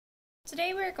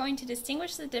Today we're going to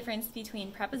distinguish the difference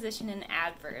between preposition and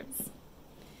adverbs.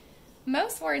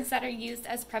 Most words that are used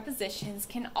as prepositions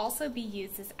can also be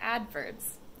used as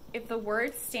adverbs. If the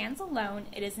word stands alone,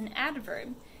 it is an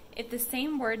adverb. If the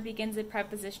same word begins a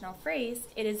prepositional phrase,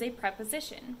 it is a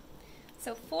preposition.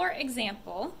 So for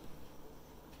example,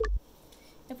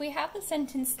 if we have the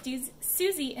sentence,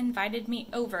 Susie invited me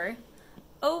over,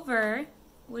 over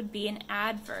would be an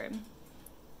adverb.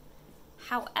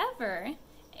 However,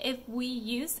 if we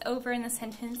use over in the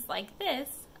sentence like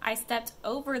this, I stepped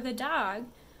over the dog,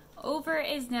 over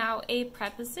is now a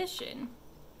preposition.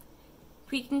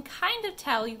 We can kind of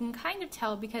tell, you can kind of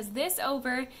tell because this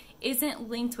over isn't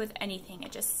linked with anything,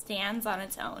 it just stands on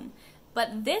its own.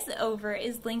 But this over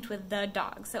is linked with the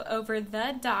dog, so over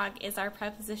the dog is our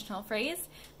prepositional phrase,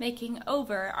 making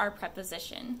over our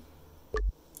preposition.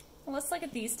 Well, let's look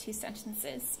at these two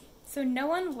sentences. So no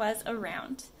one was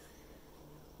around.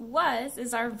 Was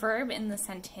is our verb in the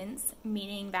sentence,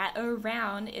 meaning that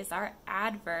around is our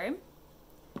adverb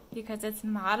because it's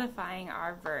modifying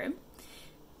our verb.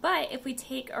 But if we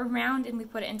take around and we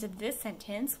put it into this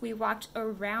sentence, we walked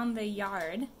around the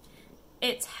yard.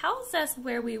 It tells us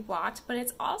where we walked, but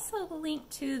it's also linked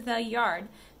to the yard.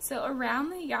 So around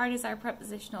the yard is our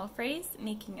prepositional phrase,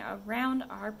 making around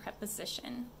our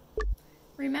preposition.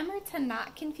 Remember to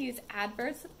not confuse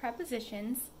adverbs with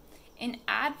prepositions. An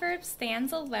adverb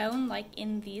stands alone, like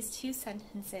in these two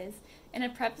sentences, and a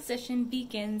preposition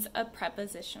begins a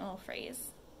prepositional phrase.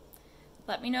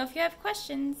 Let me know if you have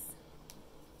questions.